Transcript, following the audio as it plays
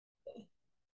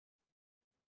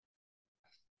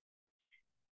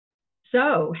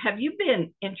So, have you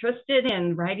been interested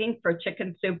in writing for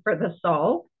Chicken Soup for the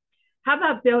Soul? How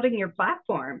about building your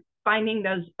platform, finding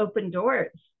those open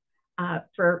doors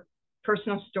for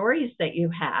personal stories that you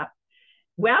have?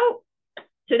 Well,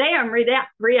 today on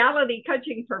Reality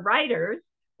Coaching for Writers,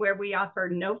 where we offer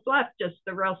no fluff, just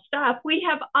the real stuff. We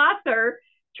have author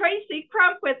Tracy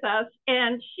Crump with us,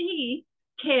 and she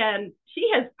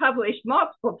has published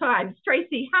multiple times.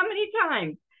 Tracy, how many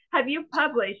times have you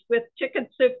published with Chicken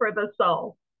Soup for the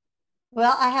Soul?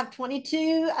 Well, I have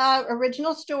 22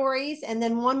 original stories, and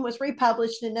then one was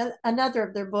republished in another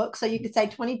of their books. So you could say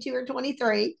 22 or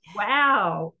 23.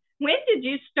 Wow. When did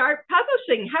you start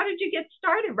publishing? How did you get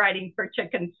started writing for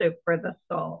Chicken Soup for the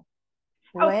Soul?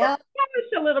 Oh, first, Well, tell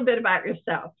us a little bit about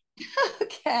yourself. We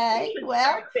okay. should Well,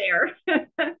 start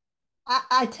there.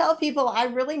 I tell people I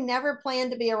really never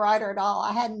planned to be a writer at all.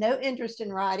 I had no interest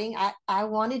in writing. I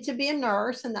wanted to be a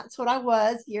nurse, and that's what I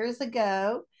was years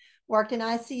ago. Worked in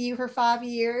ICU for 5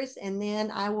 years, and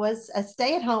then I was a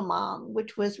stay-at-home mom,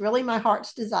 which was really my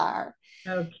heart's desire.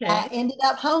 I Okay. ended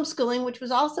up homeschooling, which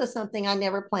was also something I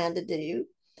never planned to do.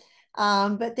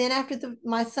 But then after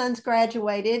my sons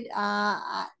graduated,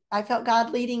 I felt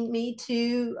God leading me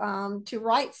to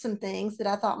write some things that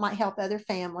I thought might help other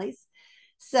families.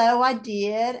 So I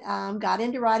did, got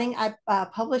into writing. I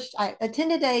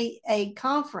attended a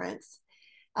conference,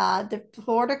 the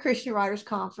Florida Christian Writers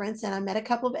Conference, and I met a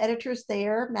couple of editors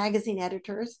there, magazine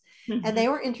editors, and Mhm. they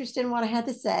were interested in what I had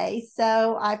to say.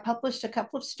 So I published a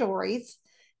couple of stories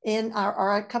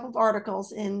or a couple of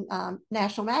articles in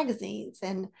national magazines.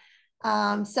 And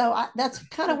that's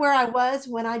kind of where I was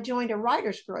when I joined a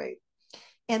writers group.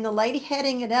 And the lady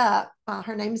heading it up,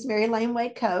 her name is Mary Lane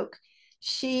Wade Koch.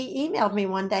 She emailed me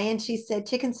one day and she said,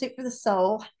 Chicken Soup for the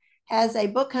Soul has a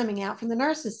book coming out from the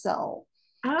nurse's soul.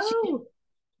 She, Oh,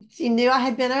 she knew I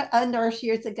had been a nurse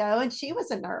years ago and she was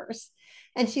a nurse.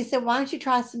 And she said, why don't you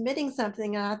try submitting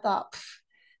something? And I thought,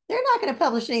 they're not going to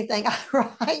publish anything I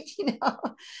write, you know.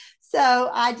 So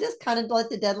I just kind of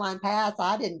let the deadline pass.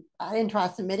 I didn't try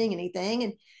submitting anything.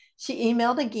 And she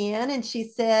emailed again and she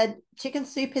said, Chicken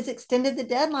Soup has extended the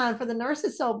deadline for the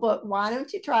Nurse's Soul book. Why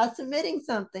don't you try submitting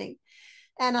something?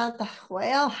 And I thought,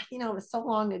 well, it was so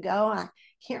long ago and I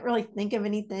can't really think of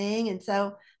anything. And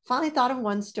so finally thought of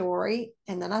one story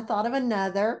and then I thought of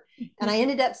another. And I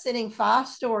ended up sending 5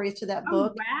 stories to that oh,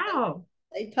 book. wow.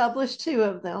 They published 2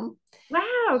 of them.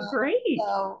 Wow, great.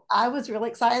 So I was really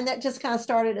excited. And that just kind of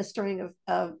started a string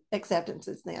of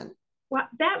acceptances then. Well,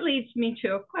 that leads me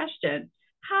to a question.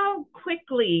 How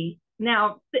quickly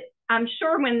now, I'm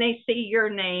sure when they see your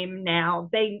name now,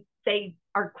 they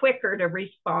are quicker to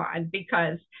respond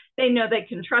because they know they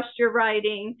can trust your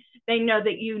writing. They know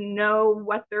that you know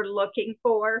what they're looking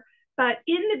for. But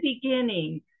in the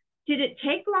beginning, did it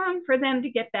take long for them to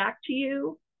get back to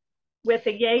you with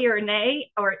a yay or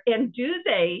nay? And do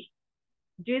they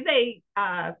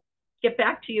get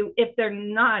back to you if they're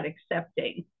not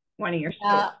accepting one of your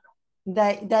stories? Uh,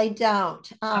 they don't.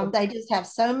 Oh, They just have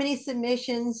so many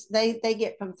submissions. They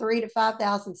get from 3 to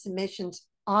 5,000 submissions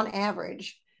on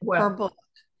average per well, book.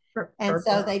 And per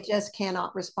so book. they just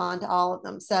cannot respond to all of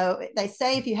them. So they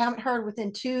say if you haven't heard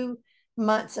within 2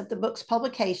 months of the book's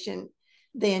publication,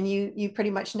 then you pretty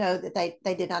much know that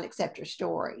they did not accept your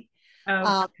story. Oh,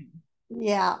 Um,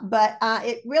 yeah, but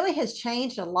it really has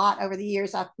changed a lot over the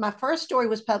years. My first story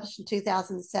was published in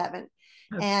 2007,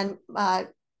 okay. and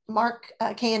Mark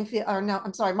Canfield, or no,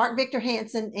 I'm sorry, Mark Victor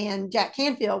Hansen and Jack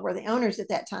Canfield were the owners at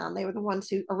that time. They were the ones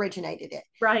who originated it.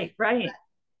 Right, right.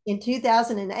 In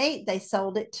 2008, they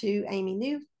sold it to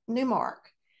Amy Newmark,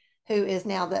 who is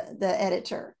now the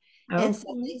editor. And so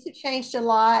Okay. things have changed a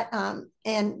lot,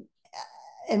 and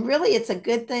really it's a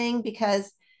good thing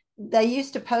because they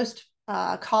used to post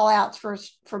call outs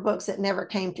for books that never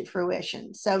came to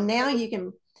fruition. So now you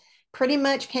can pretty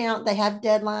much count. They have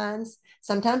deadlines.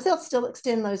 Sometimes they'll still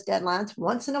extend those deadlines.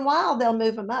 Once in a while, they'll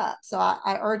move them up. So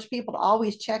I urge people to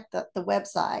always check the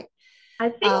website. I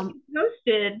think Um, you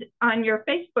posted on your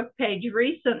Facebook page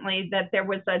recently that there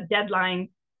was a deadline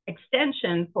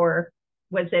extension for,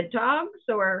 was it dogs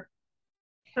or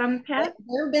some pets?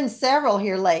 There have been several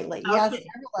here lately. Yes, Okay.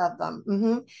 several of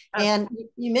them. And Okay.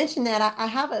 you mentioned that I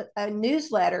have a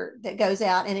newsletter that goes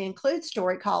out and it includes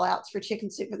story call outs for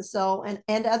Chicken Soup for the Soul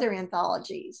and other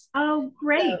anthologies. Oh,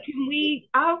 great.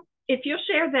 So If you'll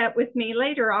share that with me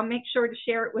later, I'll make sure to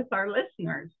share it with our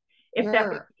listeners, if that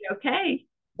would sure, be okay.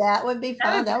 that would be That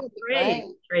fun. would be That would be great.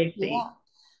 great, Tracy. Yeah. But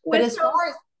Well, as far so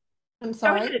as, I'm go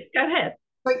sorry, ahead, go ahead.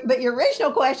 but your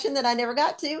original question that I never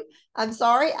got to, I'm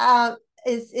sorry,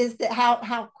 is that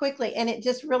how quickly, and it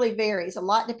just really varies. A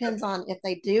lot depends on if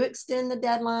they do extend the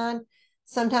deadline.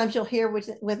 sometimes you'll hear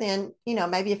within,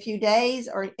 maybe a few days,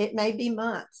 or it may be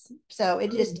months. So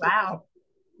it Oh, just, wow.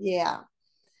 yeah.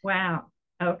 Wow.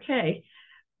 Okay.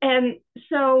 And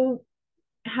so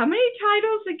how many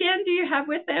titles again do you have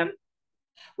with them?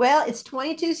 Well, it's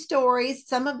 22 stories.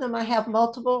 Some of them I have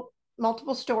multiple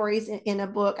stories in a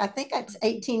book. I think it's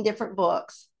 18 different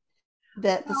books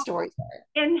that the Well, stories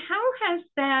are. and how has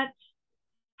that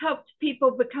helped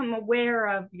people become aware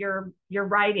of your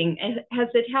writing? And has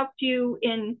it helped you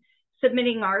in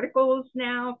submitting articles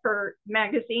now for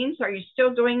magazines? Are you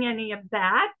still doing any of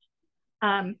that?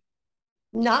 Um,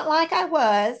 Not like I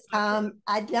was. okay.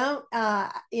 I don't,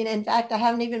 in fact, I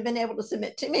haven't even been able to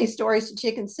submit too many stories to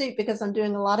Chicken Soup because I'm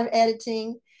doing a lot of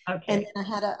editing. And Okay. then I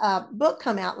had a book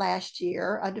come out last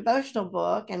year, a devotional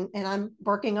book, and I'm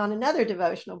working on another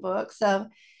devotional book. So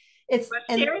it's, Well,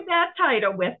 and share that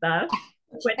title with us.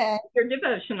 What's okay, your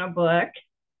devotional book?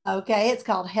 okay, it's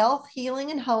called Health,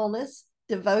 Healing, and Wholeness,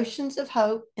 Devotions of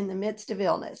Hope in the Midst of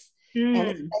Illness. And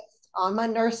it's Mm, based on my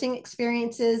nursing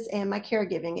experiences and my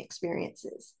caregiving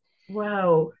experiences.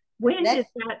 whoa. When did Next,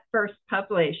 that first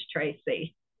publish,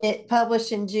 Tracy? it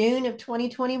published in June of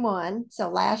 2021, so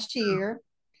last year.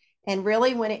 And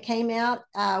really, when it came out,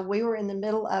 we were in the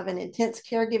middle of an intense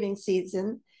caregiving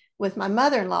season with my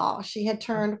mother in law. She had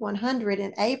turned 100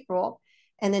 in April,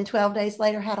 and then 12 days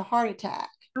later had a heart attack.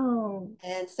 Oh,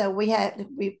 And so we had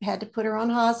to put her on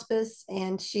hospice,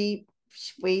 and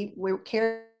we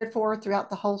cared for her throughout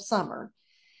the whole summer.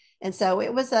 And so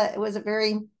it was a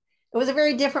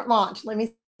very different launch. Let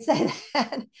me say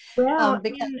that. well,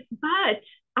 Because but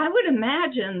I would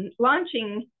imagine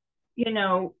launching, you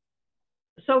know,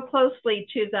 so closely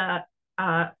to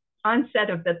the onset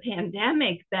of the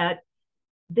pandemic that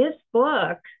this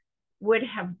book would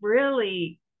have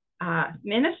really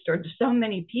ministered to so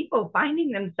many people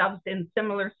finding themselves in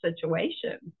similar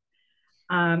situations.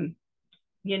 Um,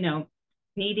 you know,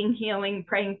 needing healing,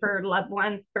 praying for loved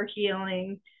ones for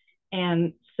healing.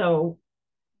 And so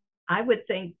I would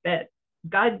think that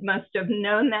God must have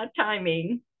known that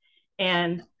timing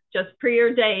and just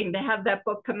preordained to have that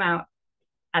book come out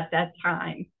at that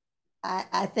time.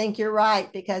 I think you're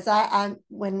right, because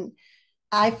when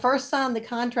I first signed the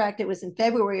contract, it was in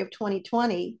February of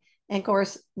 2020. And of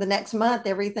course, the next month,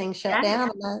 everything shut Yeah.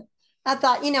 down. And I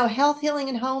thought, health, healing,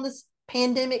 and wholeness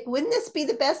pandemic, wouldn't this be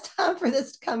the best time for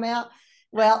this to come out?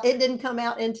 Well, it didn't come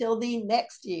out until the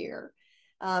next year,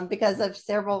 because of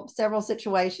several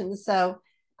situations. So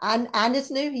I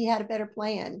just knew he had a better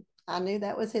plan. I knew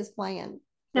that was his plan.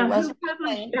 It Now, who wasn't my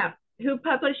published plan. that? Who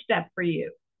published that for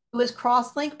you? It was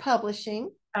Crosslink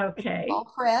Publishing. It's a Okay. small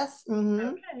press. Mm-hmm.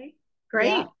 Okay. Yeah.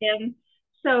 Great. And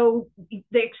so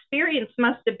the experience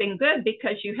must have been good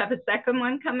because you have a second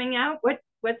one coming out.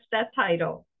 What's that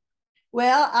title?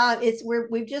 Well,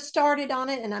 we've just started on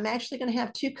it, and I'm actually going to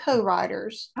have two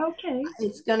co-writers. Okay.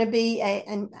 It's going to be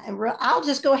I'll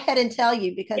just go ahead and tell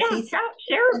you because Yeah, he's share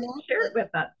it with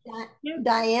us. Yeah.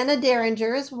 Diana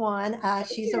Derringer is one.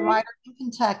 She's a Okay. writer in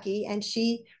Kentucky, and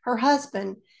her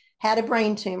husband had a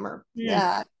brain tumor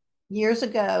Hmm. years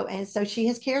ago, and so she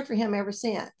has cared for him ever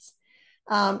since.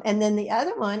 And then the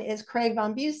other one is Craig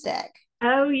von Busek.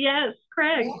 Oh, yes, Yeah.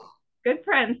 Craig. Good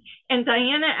friends. And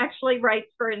Diana actually writes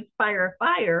for Inspire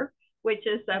Fire, which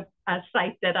is a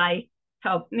site that I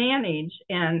help manage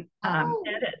and Oh,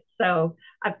 edit. So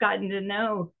I've gotten to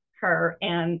know her,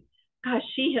 and gosh,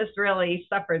 she has really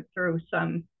suffered through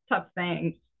some tough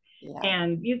things. yeah.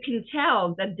 And you can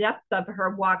tell the depth of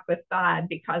her walk with God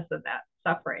because of that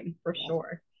suffering, for Yeah.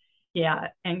 sure. Yeah.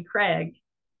 And Craig,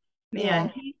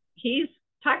 man, Yeah. he's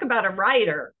talk about a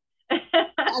writer.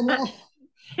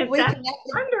 And we That's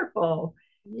connected. wonderful.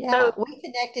 So, Yeah, we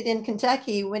connected in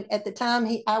Kentucky when at the time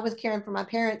I was caring for my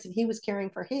parents and he was caring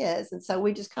for his. And so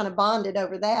we just kind of bonded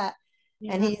over that.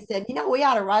 And yeah, he said, we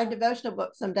ought to write a devotional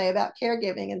book someday about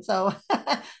caregiving. And so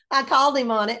I called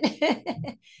him on it.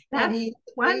 And that's he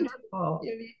agreed to wonderful.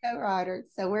 be a co-writer.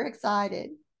 So we're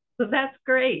excited. So that's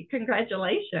great.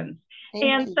 Congratulations. Thank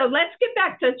And you. so let's get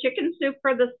back to chicken soup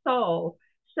for the soul.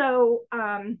 So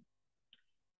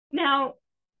now,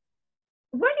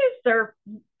 what is their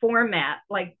format?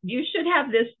 Like, you should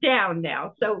have this down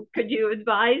now. So could you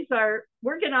advise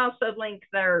we're going to also link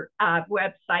their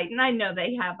website. And I know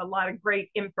they have a lot of great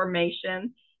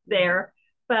information there,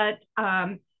 but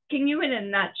can you, in a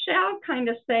nutshell, kind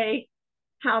of say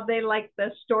how they like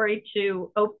the story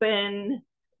to open,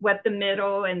 what the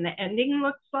middle and the ending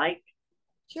looks like?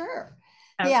 Sure.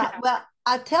 Okay. Yeah. Well,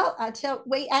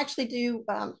 we actually do,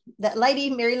 that lady,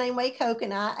 Mary Lane Way Coke,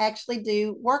 and I actually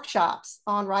do workshops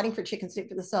on writing for Chicken Soup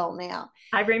for the Soul now.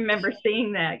 I remember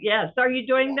seeing that. Yes. Are you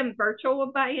doing them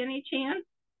virtual by any chance?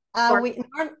 Or We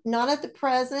not at the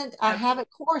present. I okay. have a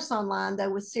course online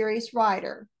though with Serious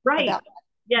Writer Right. about,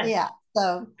 Yes. yeah.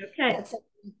 So Okay. that's something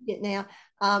you can get now.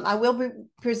 I will be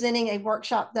presenting a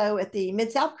workshop though at the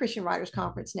Mid South Christian Writers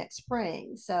Conference next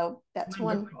spring. So that's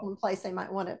Wonderful. one place they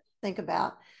might want to think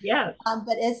about. Yes.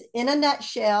 But as in a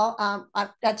nutshell,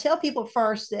 I tell people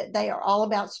first that they are all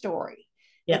about story.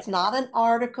 Yes. It's not an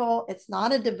article, it's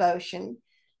not a devotion.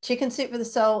 Chicken Soup for the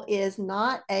Soul is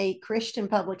not a Christian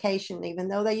publication, even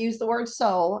though they use the word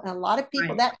soul. And a lot of people,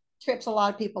 Right. that trips a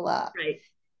lot of people up. Right.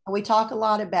 And we talk a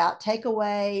lot about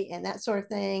takeaway and that sort of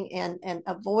thing, and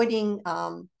avoiding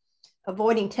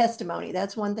testimony.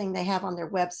 That's one thing they have on their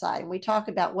website. And we talk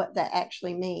about what that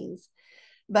actually means,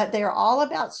 but they're all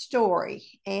about story.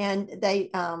 And they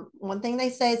one thing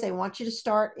they say is they want you to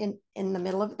start in the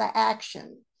middle of the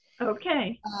action.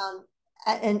 Okay.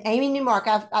 And Amy Newmark,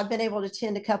 I've been able to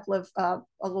attend a couple of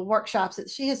little workshops that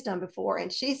she has done before,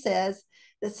 and she says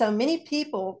that so many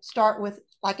people start with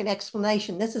like an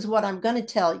explanation. This is what I'm going to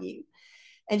tell you,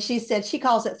 and she said she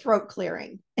calls it throat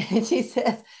clearing, and she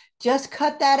says just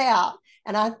cut that out.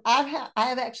 And I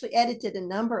have actually edited a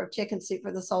number of Chicken Soup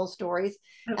for the Soul stories,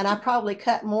 and I Okay. probably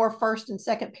cut more first and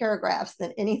second paragraphs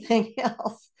than anything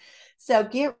else. So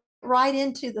get right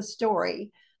into the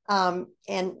story, and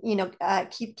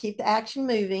keep the action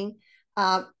moving.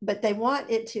 But they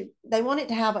want it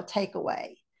to have a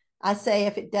takeaway. I say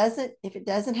if it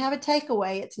doesn't have a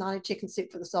takeaway, it's not a Chicken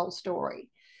Soup for the Soul story.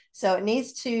 So it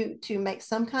needs to make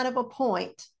some kind of a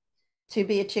point to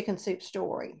be a chicken soup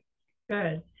story.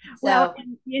 Good. Well, So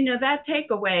and, that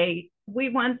takeaway, we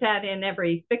want that in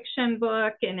every fiction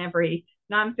book, in every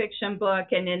nonfiction book,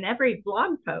 and in every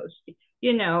blog post.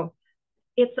 You know,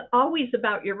 it's always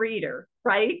about your reader,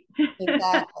 right?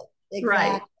 exactly, Right.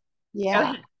 exactly, Go yeah.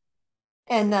 ahead.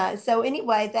 And so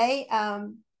anyway, they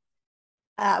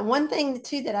one thing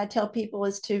too that I tell people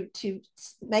is to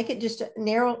make it just a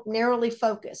narrowly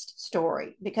focused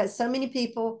story, because so many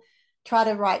people try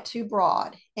to write too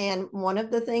broad. And one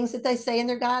of the things that they say in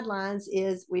their guidelines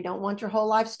is we don't want your whole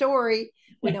life story.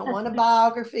 We don't want a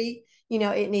biography.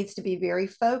 It needs to be very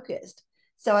focused.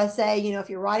 So I say, if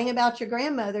you're writing about your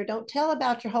grandmother, don't tell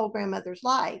about your whole grandmother's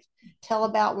life. Tell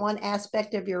about one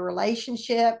aspect of your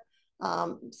relationship,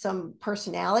 some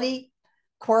personality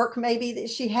quirk maybe that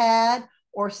she had,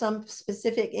 or some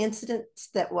specific incidents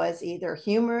that was either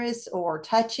humorous or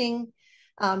touching.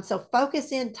 So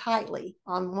focus in tightly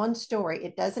on one story.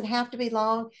 It doesn't have to be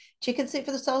long. Chicken Soup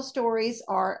for the Soul stories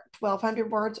are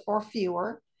 1,200 words or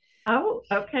fewer. Oh,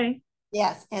 okay.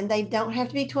 Yes, and they don't have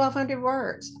to be 1,200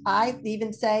 words. I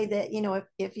even say that,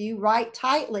 if you write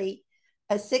tightly,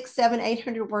 a 6, 7,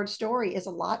 800 word story is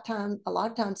a lot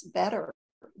of times better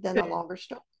than a Good. longer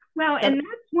story. Well, So and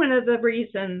that's one of the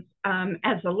reasons,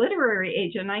 as a literary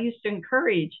agent, I used to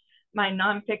encourage my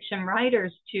nonfiction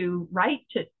writers to write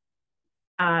to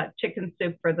Chicken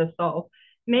Soup for the Soul,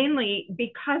 mainly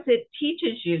because it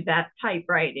teaches you that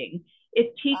typewriting.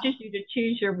 It teaches you to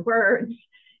choose your words,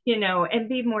 and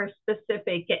be more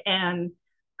specific. And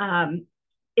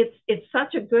it's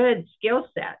such a good skill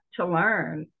set to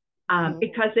learn,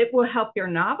 because it will help your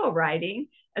novel writing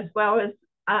as well as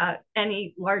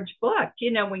any large book.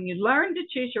 When you learn to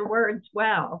choose your words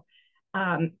well,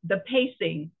 the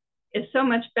pacing is so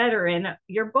much better in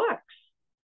your books,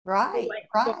 right,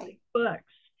 full right. length books.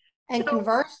 And So,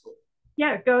 conversely,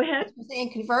 yeah, go ahead.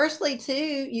 and conversely too,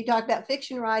 you talk about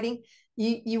fiction writing.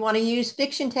 You want to use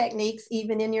fiction techniques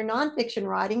even in your nonfiction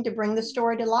writing to bring the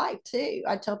story to life too.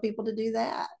 I tell people to do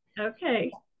that.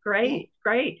 Okay, Yeah. great,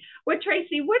 great. Well,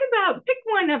 Tracy, what about pick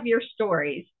one of your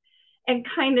stories and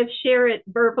kind of share it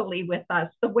verbally with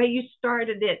us, the way you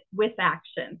started it with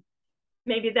action?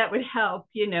 Maybe that would help,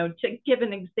 to give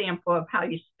an example of how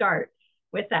you start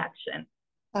with action.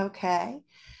 Okay.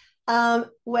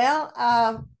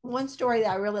 One story that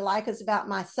I really like is about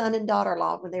my son and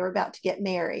daughter-in-law when they were about to get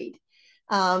married.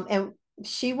 And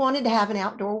she wanted to have an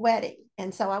outdoor wedding.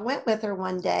 And so I went with her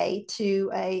one day to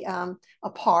a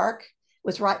park. It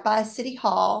was right by a city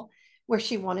hall where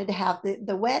she wanted to have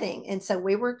the wedding. And so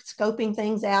we were scoping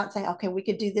things out, saying, okay, we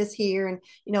could do this here, and,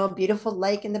 a beautiful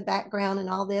lake in the background and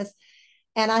all this.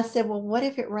 And I said, well, what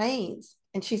if it rains?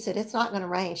 And she said, it's not going to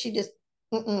rain. She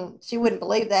wouldn't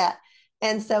believe that.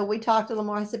 And so we talked a little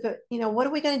more. I said, but what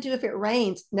are we going to do if it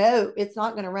rains? No, it's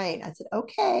not going to rain. I said,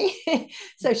 okay.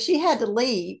 So she had to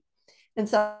leave. And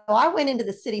so I went into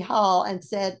the city hall and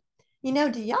said, do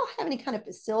y'all have any kind of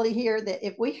facility here that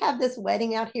if we have this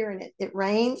wedding out here and it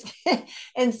rains?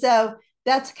 And so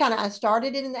that's kind of, I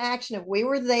started it in the action of we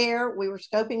were there, we were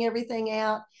scoping everything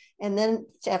out. And then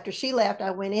after she left,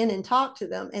 I went in and talked to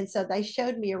them. And so they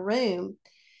showed me a room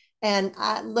And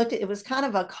I looked at it was kind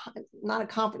of not a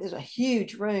conference, it was a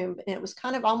huge room, and it was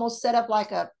kind of almost set up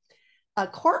like a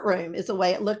courtroom is the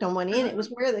way it looked on one end. It was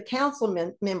where the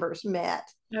council members met.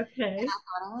 And Okay. I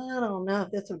thought, I don't know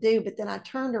if this will do. But then I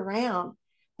turned around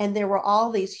and there were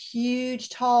all these huge,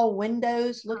 tall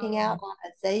windows looking out Oh, on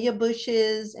azalea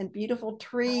bushes and beautiful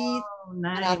trees. oh, And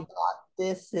I nice. thought,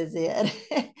 this is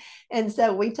it. And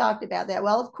so we talked about that.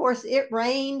 Well, of course, it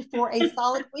rained for a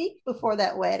solid week before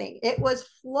that wedding. It was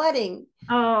flooding.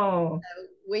 Oh,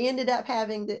 We ended up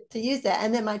having to use that.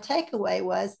 And then my takeaway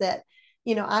was that,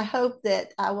 I hope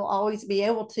that I will always be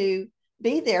able to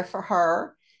be there for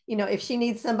her, if she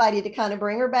needs somebody to kind of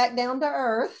bring her back down to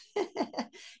earth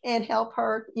and help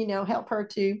her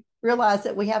to realize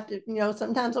that we have to,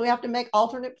 sometimes we have to make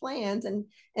alternate plans,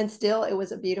 and still it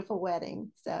was a beautiful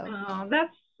wedding. So oh,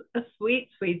 that's a sweet,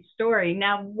 sweet story.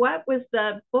 Now, what was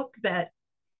the book that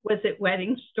was it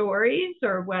wedding stories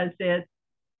or was it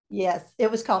yes, it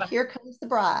was called Here Comes the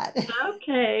Bride.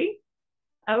 okay?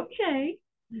 Okay.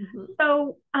 Mhm.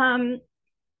 So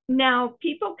now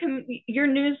people can your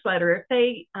newsletter, if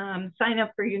they sign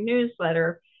up for your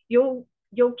newsletter, you'll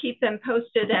keep them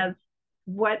posted as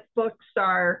what books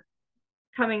are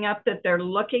coming up that they're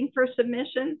looking for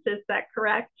submissions. Is that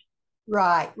correct?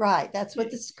 Right, right. That's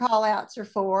what the call outs are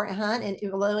for. And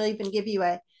it will even give you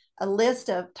a list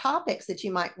of topics that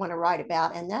you might want to write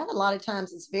about. And that a lot of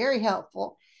times is very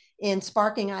helpful in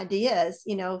sparking ideas.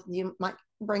 You might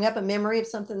bring up a memory of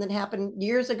something that happened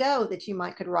years ago that you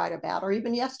might could write about, or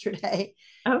even yesterday.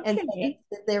 And so Okay.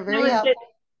 they're Now very helpful.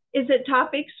 is it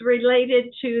topics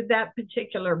related to that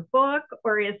particular book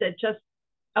or is it just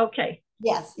okay?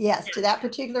 Yes, yes, to that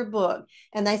particular book.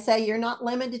 And they say you're not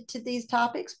limited to these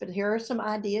topics, but here are some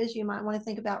ideas you might want to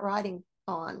think about writing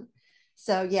on.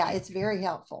 So yeah, it's very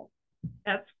helpful.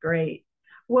 That's great.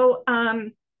 Well,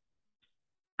 I'm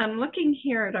looking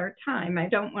here at our time. I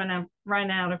don't want to run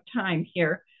out of time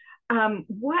here.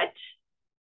 What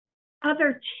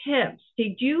other tips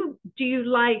do you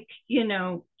like,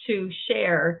 to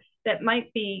share that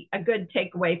might be a good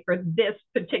takeaway for this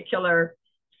particular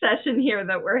session here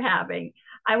that we're having?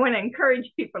 I want to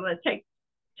encourage people to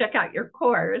check out your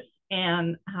course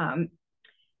and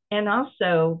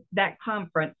also that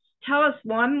conference. Tell us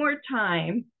one more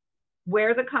time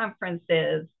where the conference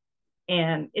is,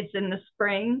 and it's in the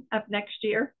spring of next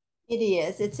year. It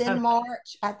is. It's in Okay.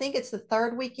 March. I think it's the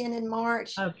third weekend in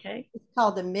March. Okay. It's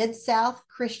called the Mid-South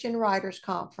Christian Writers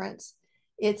Conference.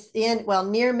 It's well,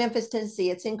 near Memphis,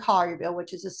 Tennessee. It's in Collierville,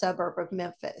 which is a suburb of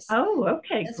Memphis. Oh,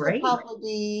 okay, This will great. probably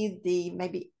be the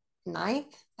maybe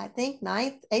ninth, I think,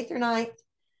 eighth or ninth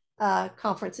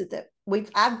conference that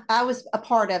I was a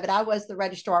part of it. I was the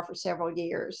registrar for several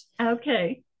years.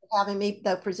 Okay. Having me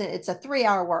though present, it's a 3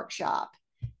 hour workshop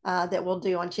that we'll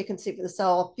do on chicken soup for the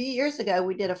soul. A few years ago,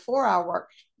 we did a 4 hour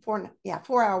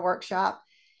workshop.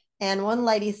 And one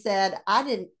lady said,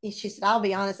 she said, I'll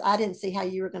be honest, I didn't see how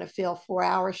you were going to fill 4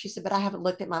 hours. She said, but I haven't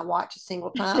looked at my watch a single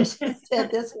time. She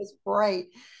said, this was great.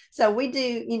 So we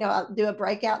do, do a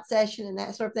breakout session and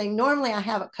that sort of thing. Normally I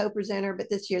have a co-presenter, but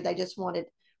this year they just wanted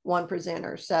one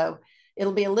presenter. So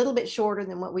it'll be a little bit shorter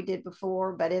than what we did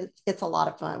before, but it's a lot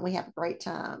of fun. We have a great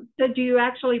time. So do you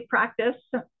actually practice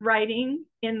writing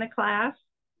in the class?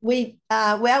 We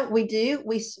do.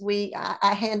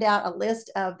 I hand out a list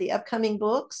of the upcoming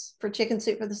books for Chicken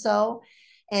Soup for the Soul,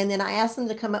 and then I ask them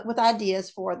to come up with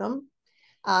ideas for them.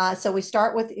 So we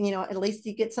start with, at least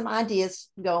you get some ideas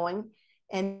going.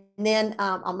 And then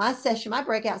on my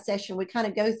breakout session, we kind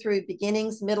of go through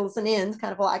beginnings, middles, and ends,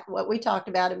 kind of like what we talked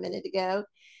about a minute ago.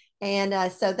 And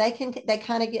so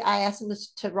I ask them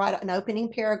to write an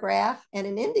opening paragraph and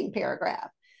an ending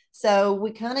paragraph. So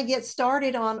we kind of get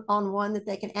started on one that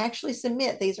they can actually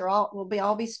submit. These are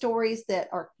all be stories that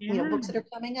are, Yeah. books that are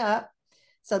coming up.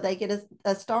 So they get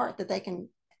a start that they can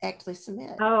actually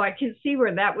submit. Oh, I can see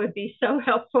where that would be so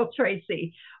helpful,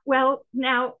 Tracy. Well,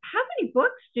 now, how many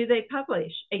books do they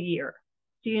publish a year?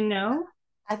 Do you know?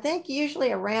 I think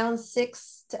usually around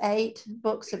 6 to 8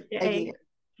 books a Okay. year.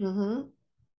 Mm-hmm.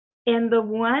 And the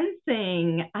one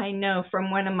thing I know from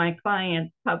one of my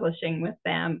clients publishing with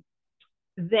them,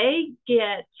 they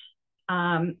get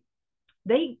um,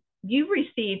 you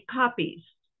receive copies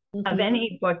of Mm-hmm.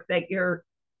 any book that you're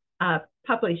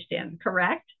published in,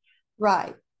 correct?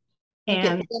 Right. You get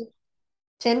And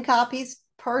 10 copies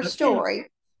per okay, story.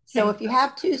 So 10. if you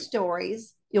have 2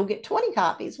 stories, you'll get 20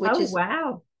 copies, which Oh, is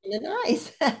wow. really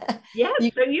nice. Yes,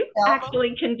 You so you can sell them.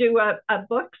 actually can do a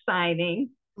book signing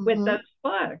with those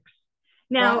Mm-hmm. books.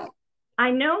 Now, Right.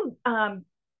 I know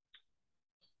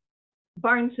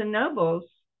Barnes and Nobles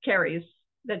carries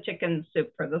the Chicken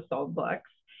Soup for the Soul books.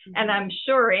 And I'm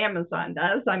sure Amazon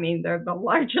does. I mean, they're the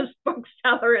largest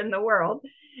bookseller in the world.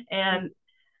 And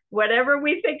whatever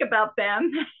we think about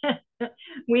them,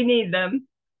 we need them.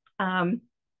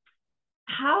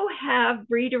 How have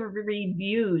reader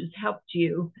reviews helped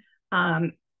you?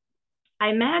 I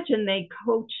imagine they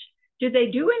coach. Do they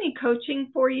do any coaching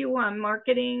for you on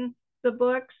marketing the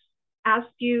books? Ask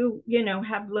you,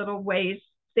 have little ways,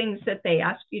 things that they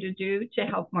ask you to do to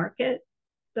help market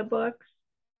the books?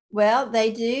 Well,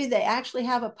 they do. They actually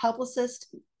have a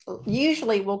publicist,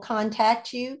 usually will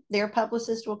contact you. Their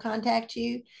publicist will contact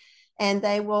you, and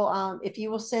they will, if you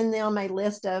will send them a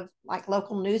list of like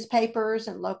local newspapers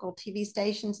and local TV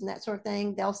stations and that sort of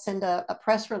thing, they'll send a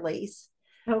press release.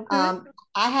 Oh, good.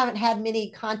 I haven't had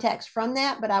many contacts from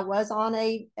that, but I was on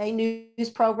a news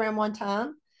program one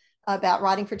time about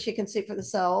writing for Chicken Soup for the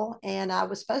Soul, and I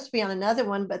was supposed to be on another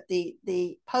one, but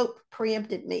the Pope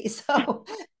preempted me. So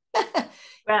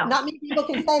Well, not many people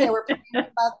can say they were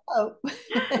preempted by the Pope.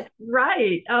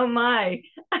 right. Oh my.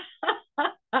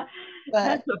 But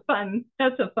That's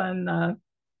a fun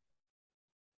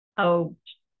oh,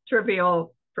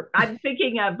 trivial. I'm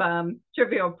thinking of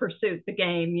Trivial Pursuit, the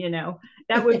game,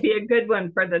 that would be a good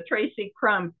one for the Tracy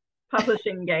Crump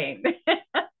publishing game.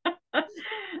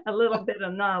 A little bit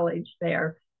of knowledge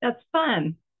there. That's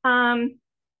fun.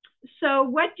 So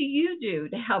what do you do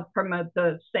to help promote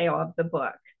the sale of the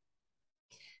book?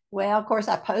 well, of course,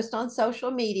 I post on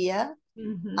social media.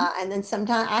 And then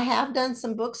sometimes I have done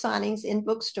some book signings in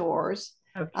bookstores.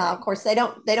 Okay. Of course, they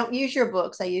don't use your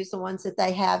books; they use the ones that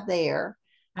they have there.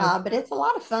 Okay. But it's a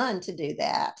lot of fun to do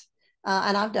that.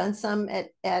 And I've done some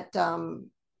at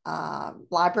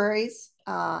libraries.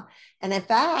 And in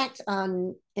fact,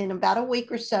 in about a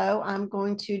week or so, I'm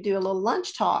going to do a little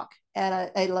lunch talk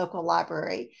at a local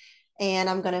library, and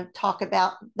I'm going to talk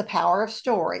about the power of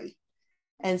story.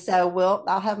 And so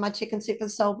I'll have my Chicken Soup for the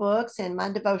Soul books and my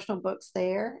devotional books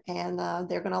there, and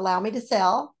they're going to allow me to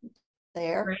sell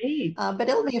there. Great. But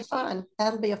that'll be a fun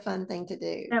thing to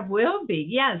do. That will be,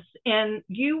 yes. And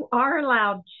you are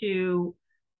allowed to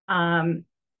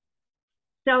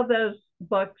sell those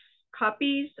books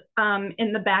copies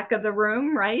in the back of the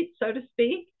room, right? So to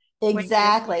speak.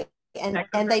 Exactly. And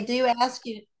they do ask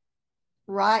you,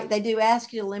 right? They do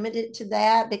ask you to limit it to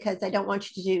that because they don't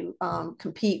want you to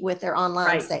compete with their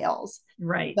online sales.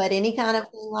 Right. But any kind of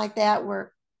thing like that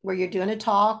where you're doing a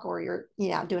talk or you're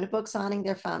doing a book signing,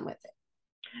 they're fine with it.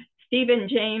 Stephen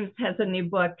James has a new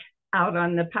book out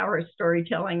on the power of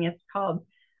storytelling. It's called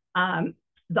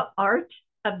The Art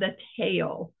of the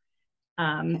Tale.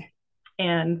 And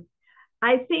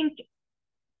I think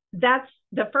that's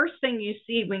the first thing you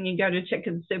see when you go to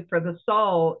Chicken Soup for the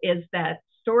Soul is that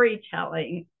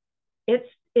storytelling. It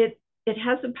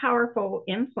has a powerful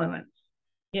influence,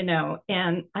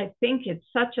 and I think it's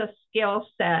such a skill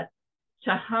set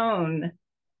to hone.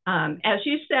 As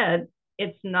you said,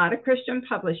 it's not a Christian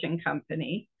publishing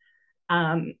company.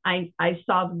 I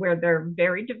saw where they're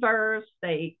very diverse.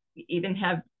 They even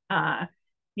have,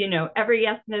 every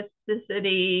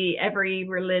ethnicity, every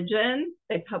religion.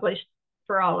 They publish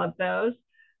for all of those.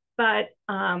 But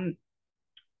I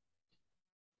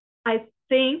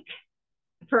think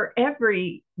for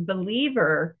every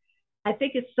believer, I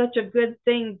think it's such a good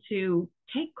thing to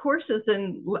take courses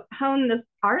and hone the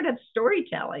art of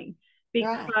storytelling,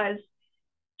 because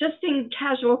just in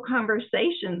casual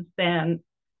conversations, then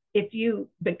if you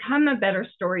become a better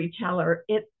storyteller,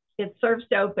 it serves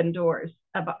to open doors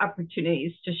of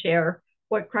opportunities to share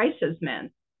what Christ has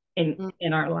meant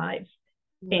in our lives.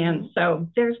 And so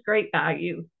there's great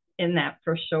value in that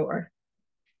for sure.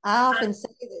 I often say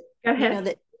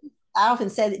that, I often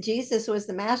say that Jesus was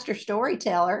the master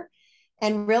storyteller.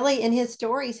 And really in his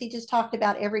stories, he just talked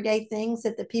about everyday things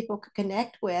that the people could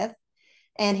connect with.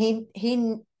 And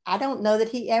I don't know that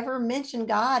he ever mentioned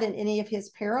God in any of his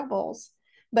parables,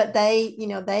 but they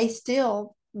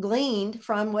still gleaned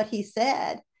from what he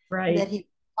said, that he was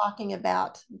talking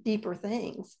about deeper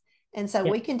things. And so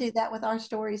we can do that with our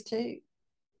stories too.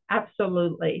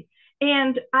 Absolutely.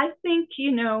 And I think,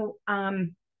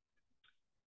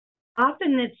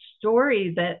 often it's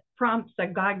story that prompts a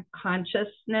God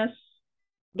consciousness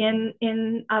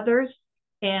in others.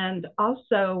 And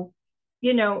also,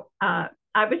 I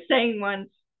was saying once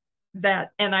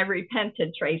that, and I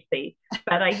repented, Tracy,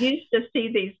 but I used to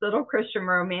see these little Christian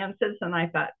romances and I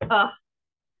thought, oh,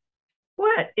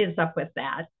 what is up with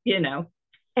that?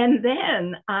 And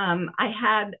then I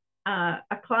had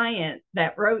a client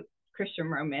that wrote Christian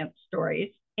romance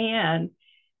stories, and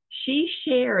she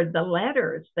shared the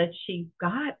letters that she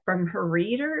got from her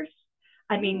readers.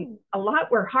 I mean, a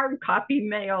lot were hard copy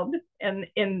mailed and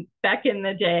back in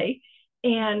the day.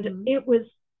 And it was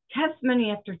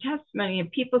testimony after testimony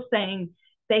of people saying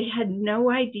they had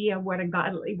no idea what a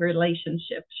godly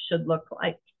relationship should look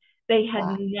like. They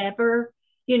had never,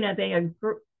 they had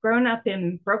grown up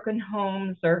in broken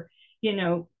homes, or,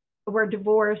 were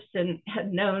divorced and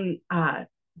had known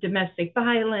domestic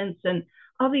violence and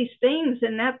all these things.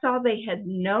 And that's all they had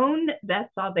known.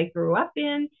 That's all they grew up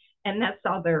in. And that's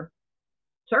all their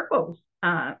circles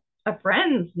of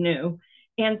friends knew.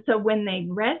 And so when they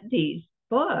read these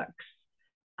books,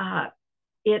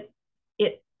 it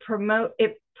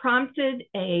prompted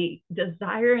a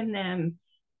desire in them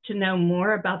to know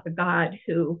more about the God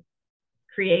who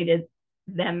created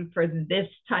them for this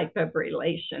type of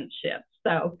relationship.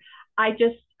 So I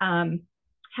just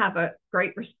have a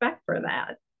great respect for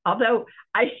that. Although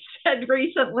I said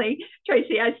recently,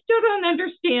 Tracy, I still don't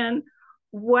understand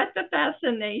what the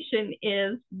fascination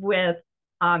is with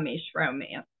Amish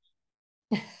romance.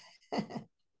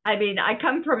 I mean, I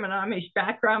come from an Amish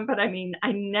background, but I mean,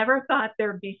 I never thought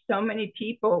there'd be so many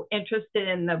people interested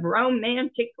in the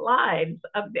romantic lives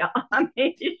of the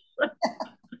Amish.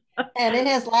 And it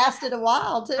has lasted a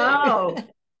while too. Oh,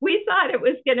 we thought it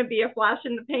was going to be a flash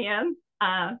in the pan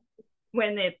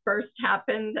when it first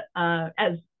happened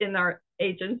as in our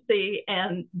agency.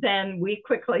 And then we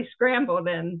quickly scrambled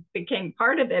and became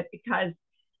part of it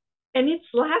and it's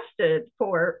lasted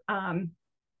for,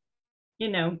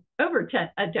 over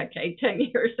a decade, 10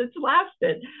 years. It's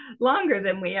lasted longer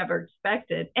than we ever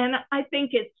expected. And I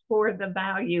think it's for the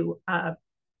value of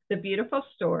the beautiful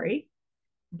story,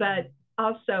 but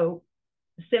also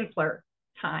simpler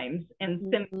times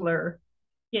and simpler,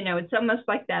 it's almost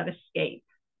like that escape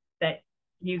that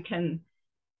you can,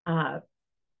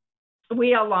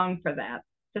 we all long for that,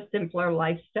 the simpler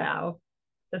lifestyle,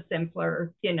 the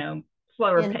simpler,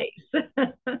 slower pace.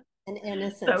 And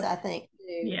innocence, I think,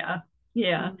 too. Yeah.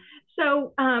 Yeah.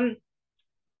 So, so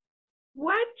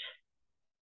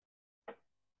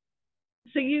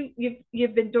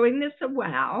you've been doing this a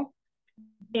while,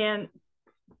 and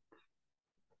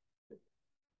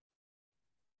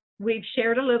we've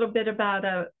shared a little bit about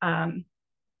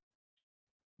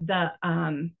the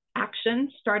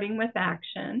action, starting with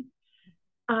action.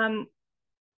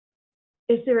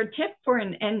 Is there a tip for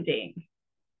an ending?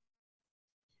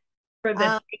 For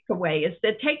the takeaway? Is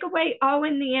the takeaway all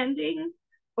in the ending,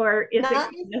 or is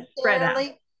Not it spread out?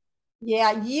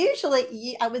 Yeah,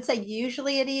 usually, I would say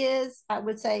usually it is. I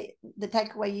would say the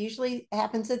takeaway usually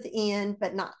happens at the end,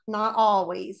 but not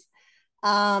always.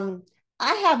 I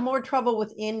have more trouble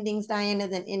with endings, Diana,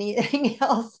 than anything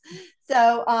else.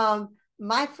 So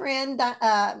my friend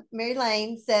Mary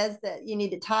Lane says that you need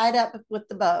to tie it up with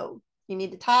the bow. You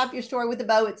need to tie up your story with the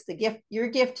bow. It's the gift, your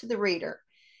gift to the reader.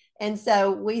 And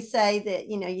so we say that,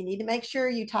 you need to make sure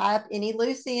you tie up any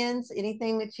loose ends,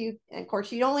 anything that and of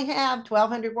course, you only have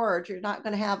 1,200 words. You're not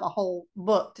going to have a whole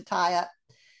book to tie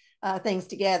up things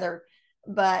together.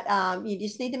 But you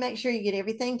just need to make sure you get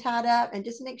everything tied up and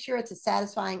just make sure it's a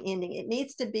satisfying ending. It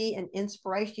needs to be an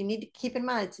inspiration. You need to keep in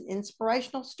mind it's an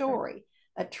inspirational story,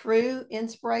 a true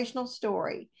inspirational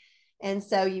story. And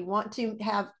so you want to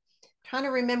trying to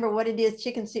remember what it is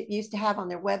Chicken Soup used to have on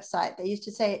their website. They used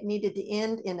to say it needed to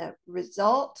end in a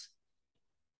result,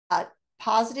 a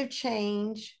positive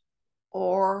change,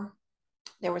 or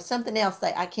there was something else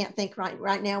that I can't think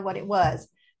right now what it was.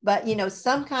 But,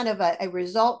 some kind of a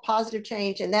result, positive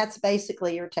change, and that's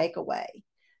basically your takeaway.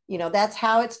 That's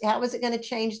how is it going to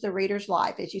change the reader's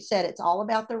life? As you said, it's all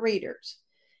about the readers.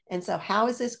 And so how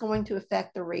is this going to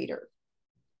affect the reader?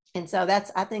 And so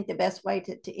that's, I think, the best way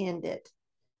to end it.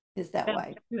 Is that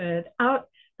way. Good.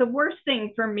 The worst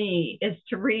thing for me is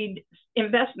to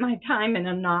invest my time in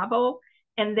a novel,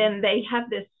 and then they have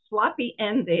this sloppy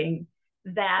ending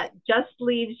that just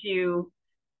leaves you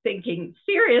thinking,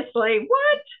 seriously,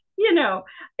 what?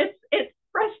 It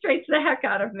frustrates the heck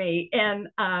out of me. And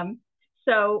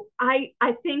so I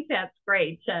think that's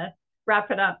great to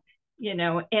wrap it up,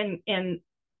 and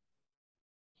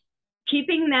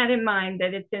keeping that in mind,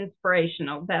 that it's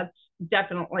inspirational. That's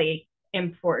definitely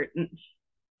important.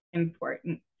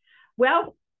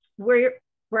 Well, we're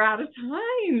out of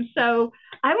time, so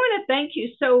I want to thank you.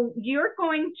 So you're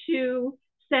going to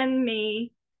send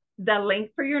me the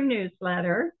link for your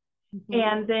newsletter,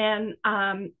 and then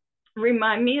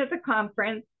remind me of the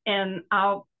conference, and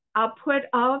I'll put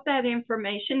all of that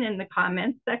information in the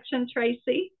comments section,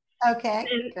 Tracy. Okay.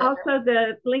 And good. Also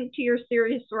the link to your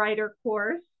Serious Writer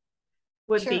course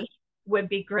would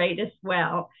be great as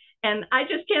well. And I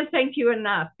just can't thank you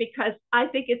enough, because I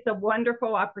think it's a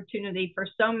wonderful opportunity for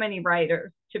so many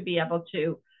writers to be able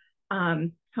to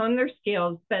hone their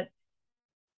skills, but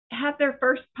have their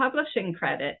first publishing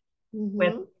credit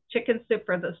with Chicken Soup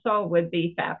for the Soul would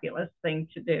be a fabulous thing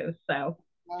to do. So,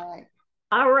 All right.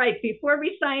 all right, before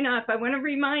we sign off, I want to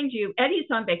remind you, Eddie's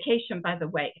on vacation, by the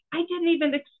way. I didn't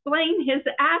even explain his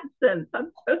absence.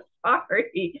 I'm so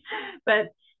sorry.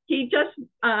 But he just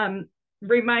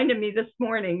reminded me this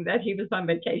morning that he was on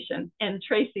vacation. And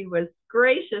Tracy was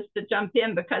gracious to jump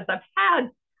in because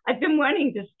I've been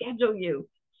wanting to schedule you.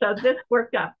 So this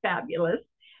worked out fabulous.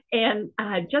 And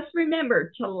just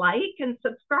remember to like and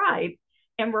subscribe.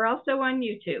 And we're also on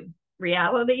YouTube,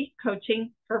 Reality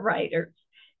Coaching for Writers.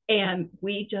 And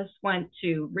we just want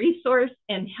to resource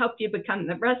and help you become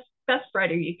the best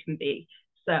writer you can be.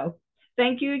 So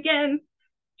thank you again,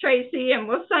 Tracy, and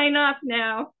we'll sign off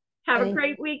now. Have a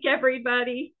great week,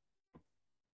 everybody.